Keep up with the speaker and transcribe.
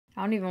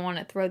I don't even want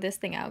to throw this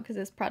thing out because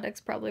this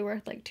product's probably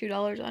worth like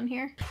 $2 on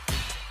here.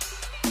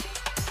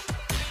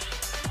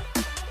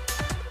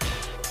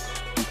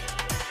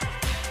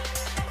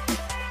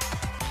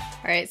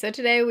 Alright, so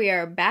today we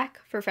are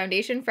back for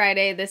Foundation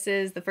Friday. This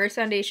is the first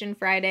Foundation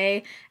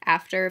Friday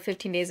after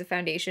 15 days of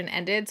foundation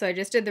ended. So I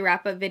just did the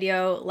wrap-up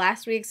video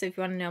last week, so if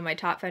you want to know my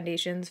top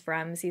foundations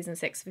from Season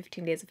 6,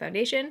 15 Days of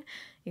Foundation,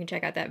 you can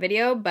check out that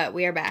video, but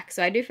we are back.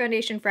 So I do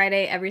Foundation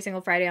Friday every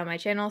single Friday on my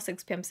channel,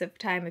 6 p.m. Pacific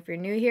time if you're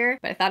new here,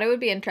 but I thought it would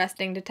be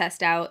interesting to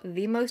test out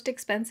the most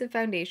expensive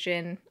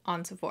foundation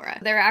on Sephora.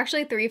 There are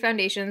actually 3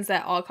 foundations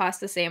that all cost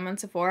the same on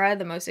Sephora,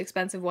 the most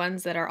expensive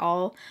ones that are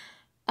all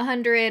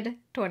 $120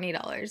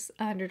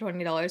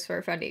 for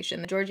a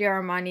foundation. The Giorgio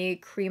Armani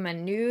Crema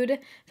Nude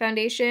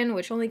foundation,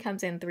 which only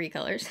comes in 3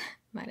 colors,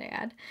 might I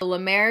add. The La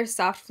Mer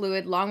Soft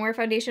Fluid Longwear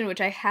foundation,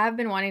 which I have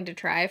been wanting to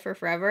try for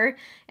forever.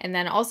 And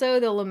then also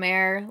the La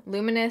Mer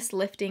Luminous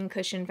Lifting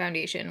Cushion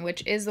foundation,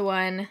 which is the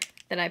one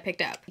that I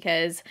picked up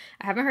because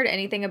I haven't heard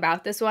anything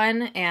about this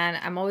one and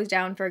I'm always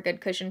down for a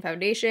good cushion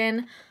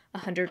foundation.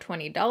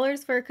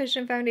 $120 for a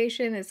cushion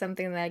foundation is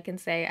something that I can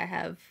say I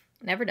have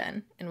never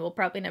done and will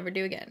probably never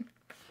do again.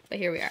 But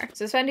here we are.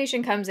 So this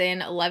foundation comes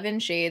in 11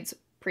 shades,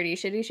 pretty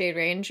shitty shade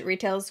range,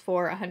 retails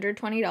for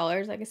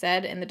 $120, like I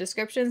said, and the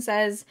description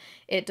says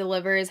it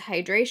delivers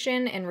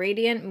hydration and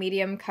radiant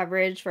medium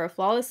coverage for a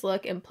flawless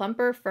look and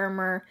plumper,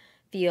 firmer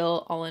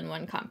feel all in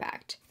one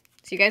compact.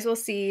 So you guys will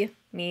see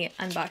me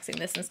unboxing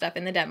this and stuff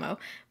in the demo,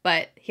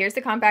 but here's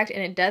the compact,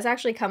 and it does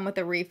actually come with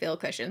a refill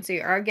cushion, so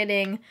you are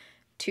getting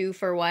 2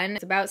 for 1.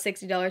 It's about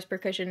 $60 per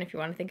cushion if you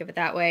want to think of it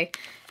that way.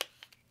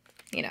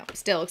 You know,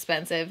 still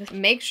expensive.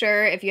 Make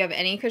sure if you have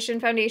any cushion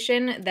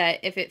foundation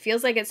that if it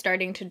feels like it's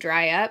starting to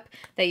dry up,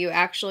 that you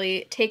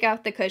actually take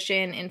out the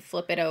cushion and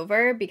flip it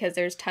over, because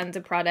there's tons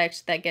of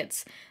product that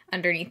gets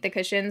underneath the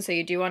cushion, so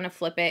you do want to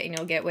flip it and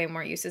you'll get way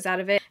more uses out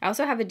of it. I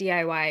also have a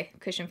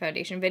DIY cushion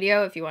foundation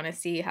video if you want to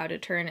see how to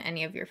turn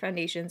any of your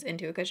foundations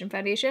into a cushion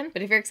foundation.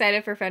 But if you're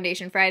excited for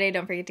Foundation Friday,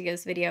 don't forget to give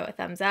this video a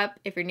thumbs up.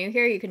 If you're new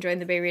here, you can join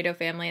the Beirito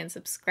family and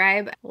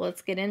subscribe.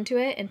 Let's get into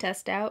it and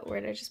test out,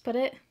 where did I just put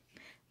it?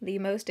 The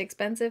most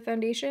expensive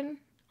foundation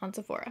on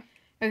Sephora.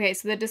 Okay,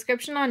 so the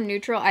description on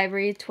Neutral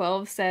Ivory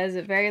 12 says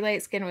very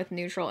light skin with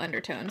neutral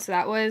undertone. So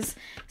that was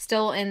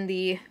still in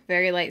the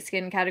very light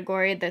skin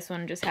category. This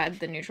one just had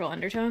the neutral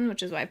undertone,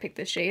 which is why I picked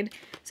this shade.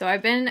 So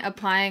I've been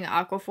applying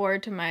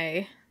Aquaphor to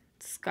my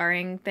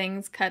scarring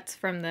things, cuts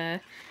from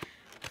the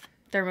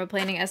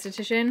dermaplaning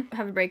esthetician. I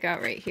have a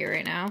breakout right here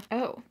right now.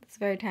 Oh, it's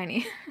very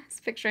tiny. I was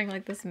picturing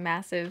like this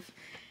massive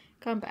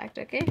compact.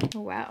 Okay,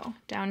 wow.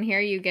 Down here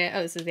you get,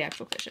 oh, this is the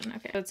actual cushion.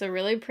 Okay, so it's a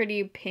really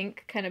pretty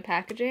pink kind of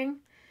packaging.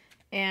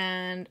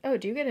 And oh,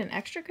 do you get an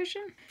extra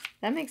cushion?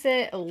 That makes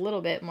it a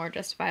little bit more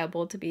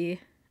justifiable to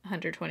be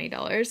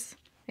 $120.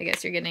 I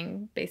guess you're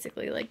getting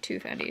basically like 2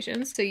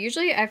 foundations. So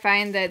usually I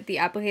find that the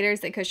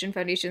applicators that cushion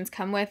foundations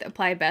come with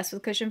apply best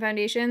with cushion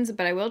foundations,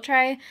 but I will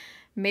try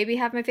maybe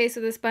have my face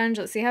with a sponge.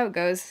 Let's see how it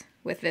goes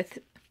with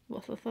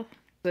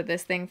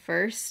this thing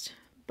first,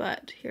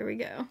 but here we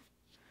go.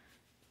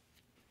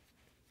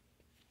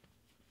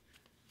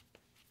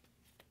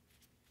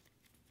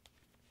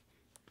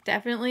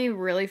 Definitely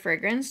really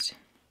fragranced.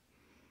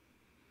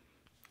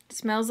 It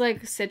smells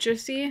like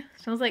citrusy.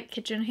 Smells like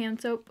kitchen hand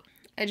soap.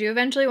 I do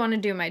eventually want to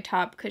do my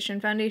top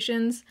cushion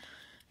foundations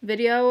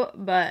video,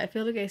 but I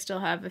feel like I still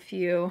have a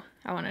few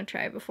I want to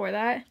try before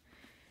that.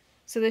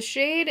 So the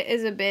shade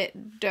is a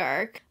bit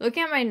dark.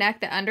 Looking at my neck,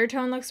 the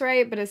undertone looks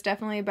right, but it's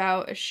definitely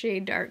about a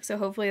shade dark, so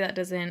hopefully that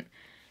doesn't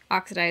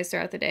oxidize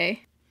throughout the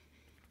day.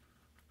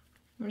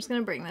 I'm just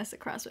going to bring this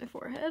across my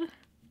forehead.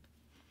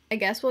 I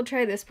guess we'll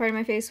try this part of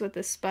my face with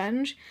the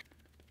sponge.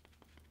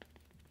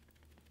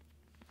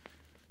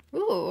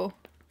 Ooh,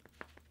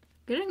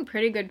 getting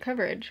pretty good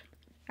coverage.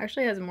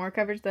 Actually has more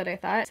coverage than I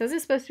thought. It says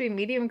it's supposed to be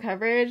medium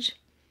coverage.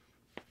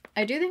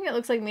 I do think it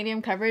looks like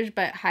medium coverage,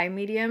 but high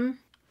medium.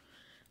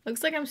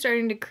 Looks like I'm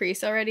starting to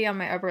crease already on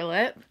my upper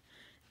lip,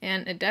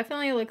 and it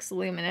definitely looks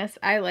luminous.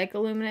 I like a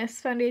luminous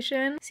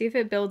foundation. See if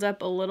it builds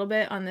up a little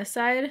bit on this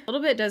side. A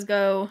little bit does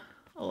go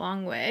a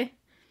long way.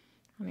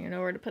 I don't even know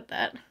where to put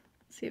that.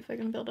 See if I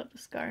can build up the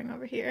scarring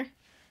over here.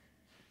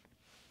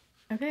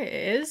 Okay,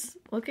 it is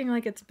looking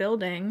like it's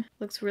building.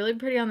 Looks really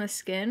pretty on the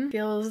skin.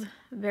 Feels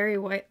very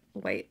white.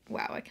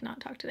 Wow, I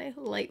cannot talk today.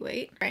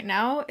 Lightweight. Right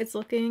now, it's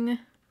looking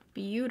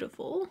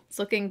beautiful. It's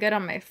looking good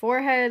on my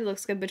forehead.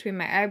 Looks good between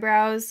my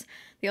eyebrows.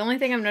 The only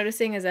thing I'm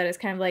noticing is that it's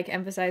kind of like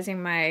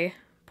emphasizing my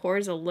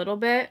pores a little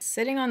bit.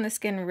 Sitting on the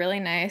skin really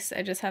nice.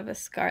 I just have a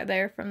scar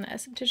there from the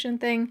esthetician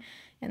thing.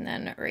 And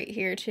then right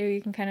here too,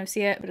 you can kind of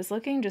see it, but it's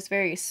looking just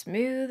very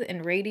smooth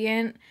and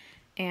radiant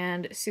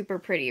and super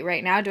pretty.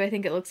 Right now, do I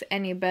think it looks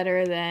any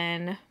better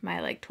than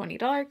my like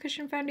 $20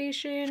 cushion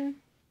foundation?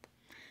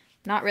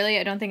 Not really.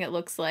 I don't think it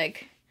looks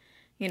like,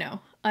 you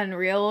know,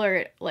 unreal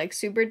or like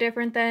super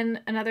different than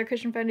another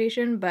cushion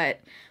foundation,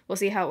 but we'll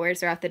see how it wears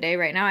throughout the day.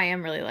 Right now I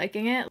am really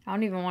liking it. I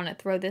don't even want to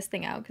throw this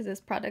thing out because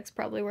this product's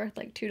probably worth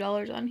like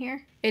 $2 on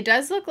here. It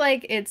does look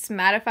like it's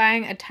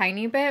mattifying a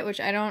tiny bit, which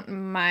I don't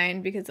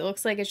mind because it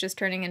looks like it's just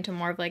turning into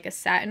more of like a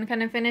satin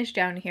kind of finish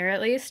down here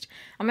at least.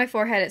 On my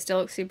forehead it still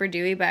looks super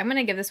dewy, but I'm going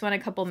to give this one a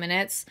couple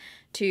minutes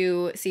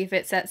to see if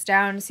it sets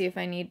down, see if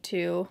I need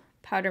to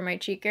powder my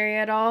cheek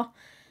area at all.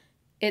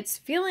 It's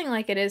feeling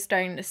like it is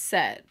starting to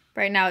set.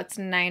 Right now it's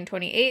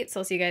 9:28, so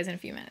I'll see you guys in a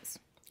few minutes.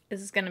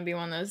 This is going to be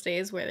one of those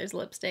days where there's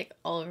lipstick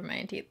all over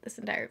my teeth this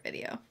entire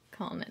video.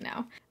 Calling it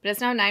now. But it's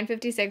now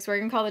 9:56. We're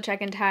going to call the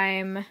check-in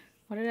time.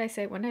 What did I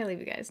say? When did I leave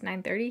you guys?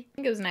 9:30? I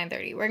think it was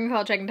 9:30. We're going to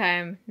call check-in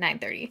time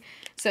 9:30.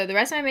 So the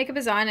rest of my makeup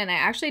is on, and I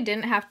actually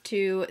didn't have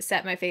to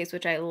set my face,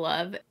 which I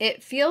love.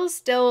 It feels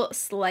still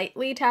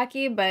slightly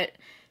tacky, but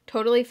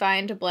totally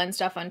fine to blend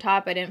stuff on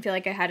top. I didn't feel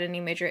like I had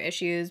any major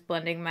issues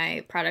blending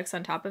my products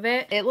on top of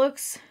it. It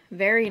looks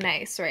very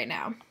nice right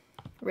now.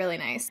 Really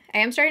nice. I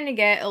am starting to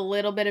get a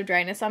little bit of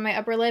dryness on my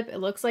upper lip. It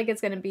looks like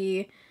it's going to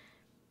be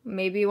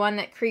maybe one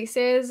that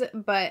creases,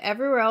 but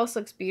everywhere else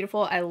looks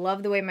beautiful. I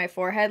love the way my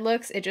forehead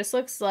looks. It just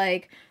looks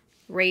like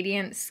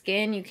radiant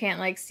skin. You can't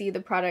like see the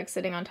product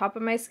sitting on top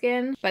of my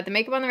skin. But the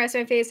makeup on the rest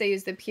of my face, I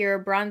use the Pure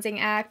Bronzing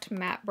Act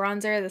Matte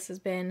Bronzer. This has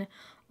been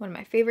one of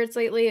my favorites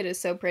lately. It is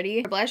so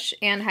pretty. For blush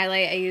and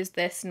highlight, I use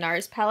this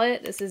NARS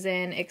palette. This is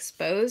in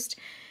Exposed,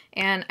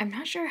 and I'm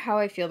not sure how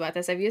I feel about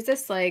this. I've used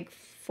this like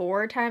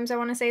 4 times, I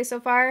want to say, so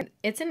far.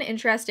 It's an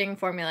interesting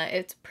formula.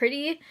 It's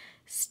pretty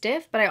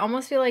stiff, but I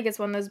almost feel like it's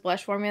one of those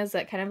blush formulas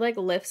that kind of like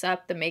lifts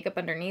up the makeup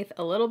underneath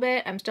a little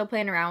bit. I'm still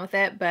playing around with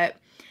it, but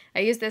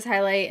I used this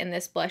highlight in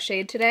this blush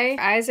shade today.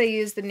 For eyes, I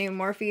used the new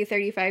Morphe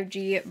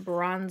 35G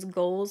Bronze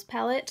Goals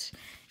palette,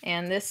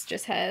 and this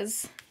just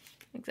has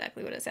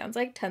exactly what it sounds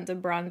like. Tons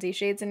of bronzy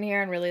shades in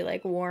here and really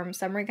like warm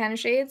summery kind of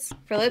shades.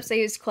 For lips, I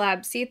used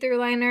Collab See-Through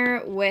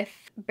Liner with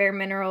Bare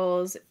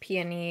Minerals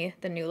Peony,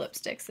 the new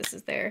lipsticks. This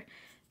is their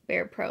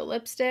Bare Pro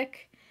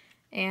lipstick.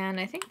 And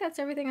I think that's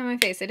everything on my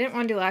face. I didn't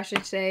want to do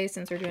lashes today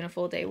since we're doing a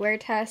full day wear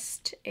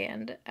test,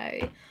 and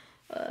I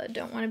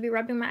don't want to be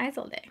rubbing my eyes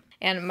all day.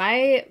 And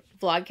my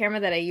vlog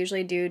camera that I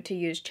usually do to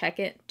use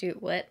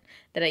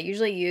that I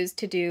usually use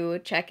to do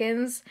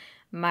check-ins,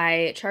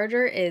 my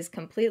charger is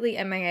completely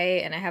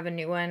MIA and I have a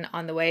new one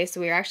on the way.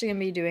 So we're actually going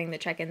to be doing the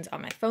check-ins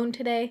on my phone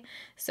today.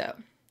 So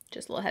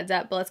just a little heads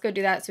up, but let's go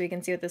do that so we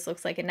can see what this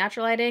looks like in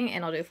natural lighting,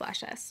 and I'll do a flash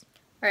test.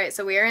 All right,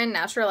 so we are in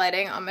natural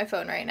lighting on my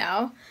phone right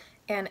now,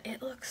 and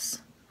it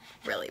looks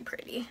really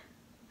pretty.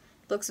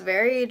 Looks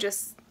very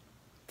just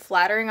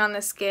flattering on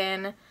the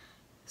skin,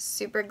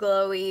 super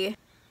glowy.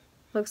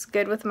 Looks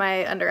good with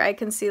my under eye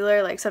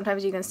concealer. Like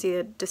sometimes you can see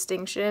a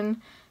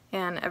distinction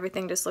and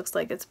everything just looks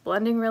like it's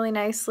blending really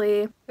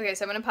nicely. Okay,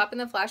 so I'm gonna pop in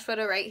the flash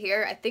photo right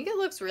here. I think it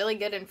looks really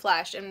good in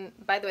flash. And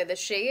by the way, the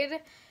shade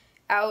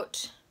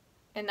out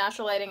in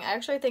natural lighting, I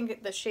actually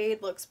think the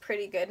shade looks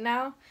pretty good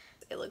now.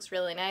 It looks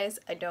really nice.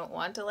 I don't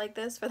want to like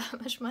this for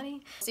that much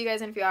money. See you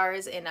guys in a few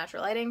hours in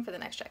natural lighting for the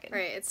next check-in. All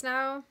right, it's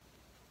now,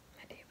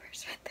 my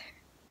neighbor's right there.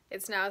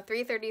 It's now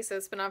 3:30, so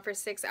it's been on for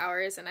 6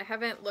 hours, and I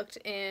haven't looked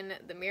in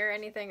the mirror or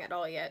anything at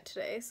all yet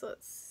today, so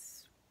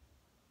let's,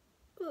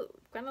 ooh,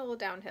 gone a little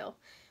downhill.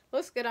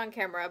 Looks good on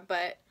camera,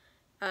 but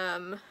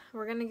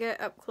we're gonna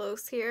get up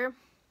close here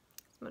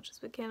as much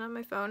as we can on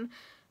my phone.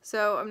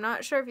 So I'm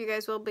not sure if you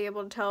guys will be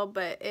able to tell,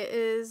 but it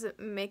is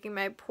making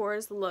my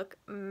pores look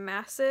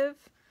massive.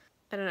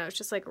 I don't know, it's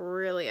just like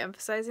really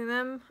emphasizing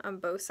them on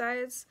both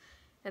sides.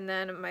 And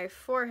then my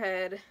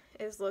forehead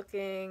is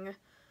looking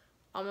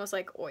almost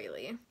like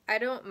oily. I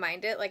don't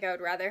mind it. Like I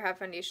would rather have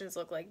foundations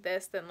look like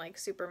this than like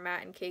super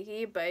matte and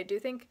cakey, but I do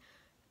think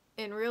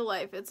in real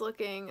life it's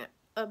looking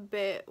a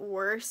bit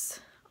worse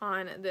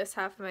on this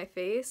half of my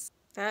face.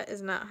 That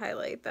is not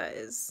highlight, that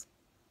is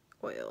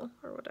oil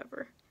or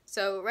whatever.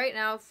 So right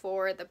now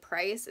for the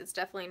price, it's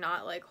definitely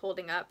not like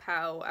holding up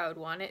how I would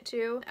want it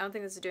to. I don't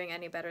think this is doing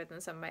any better than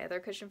some of my other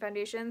cushion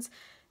foundations.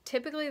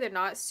 Typically they're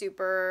not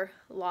super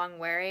long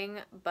wearing,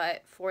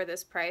 but for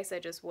this price I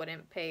just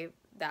wouldn't pay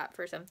that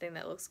for something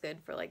that looks good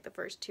for like the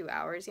first 2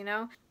 hours, you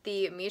know?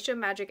 The Misha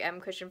Magic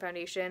M Cushion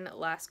Foundation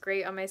lasts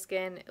great on my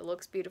skin. It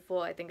looks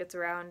beautiful. I think it's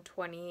around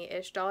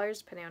 $20-ish,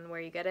 depending on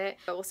where you get it.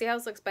 But we'll see how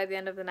this looks by the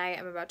end of the night.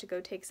 I'm about to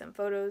go take some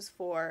photos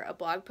for a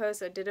blog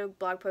post. I did a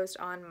blog post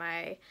on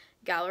my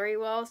gallery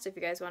wall, so if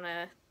you guys want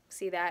to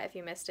see that, if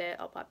you missed it,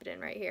 I'll pop it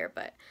in right here.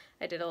 But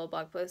I did a little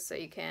blog post so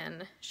you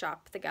can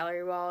shop the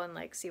gallery wall and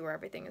like see where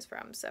everything is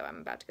from. So I'm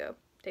about to go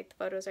take the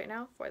photos right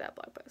now for that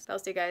blog post. I'll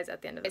see you guys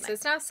at the end of the night. So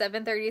it's now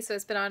 7:30, so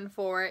it's been on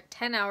for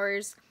 10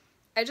 hours.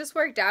 I just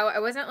worked out. I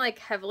wasn't like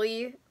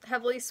heavily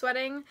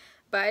sweating,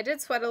 but I did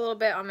sweat a little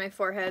bit on my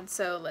forehead,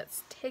 so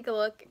let's take a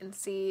look and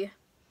see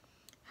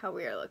how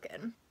we are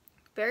looking.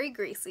 Very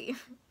greasy.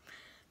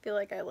 I feel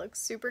like I look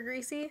super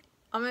greasy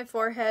on my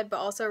forehead, but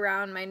also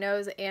around my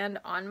nose and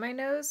on my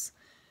nose,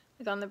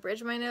 like on the bridge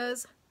of my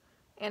nose.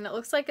 And it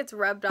looks like it's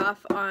rubbed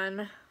off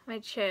on my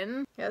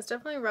chin. Yeah, it's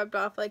definitely rubbed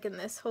off like in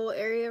this whole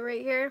area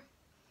right here.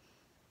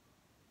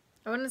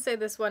 I wouldn't say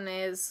this one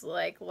is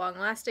like long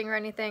lasting or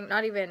anything.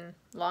 Not even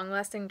long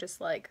lasting, just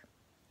like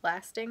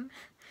lasting.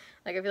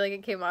 Like I feel like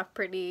it came off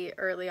pretty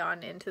early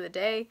on into the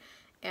day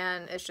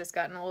and it's just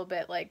gotten a little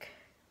bit like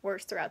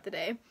worse throughout the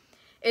day.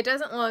 It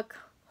doesn't look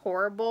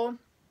horrible.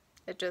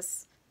 It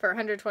just, for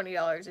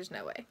 $120, there's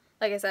no way.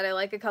 Like I said, I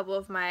like a couple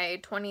of my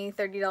 $20,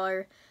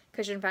 $30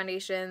 cushion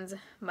foundations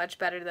much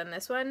better than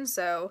this one,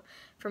 so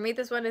for me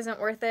this one isn't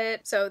worth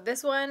it. So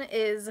this one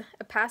is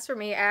a pass for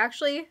me. I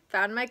actually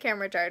found my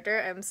camera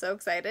charger. I'm so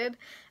excited.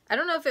 I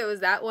don't know if it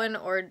was that one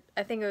or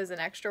I think it was an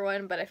extra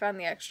one, but I found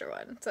the extra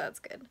one, so that's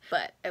good.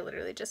 But I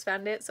literally just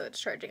found it, so it's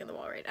charging in the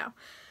wall right now.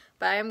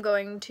 But I am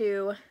going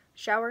to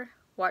shower,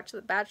 watch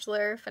The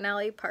Bachelor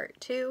finale part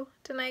 2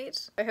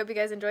 tonight. I hope you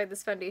guys enjoyed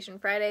this Foundation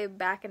Friday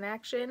back in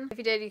action. If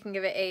you did, you can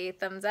give it a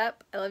thumbs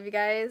up. I love you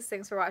guys.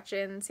 Thanks for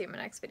watching. See you in my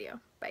next video.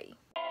 Bye.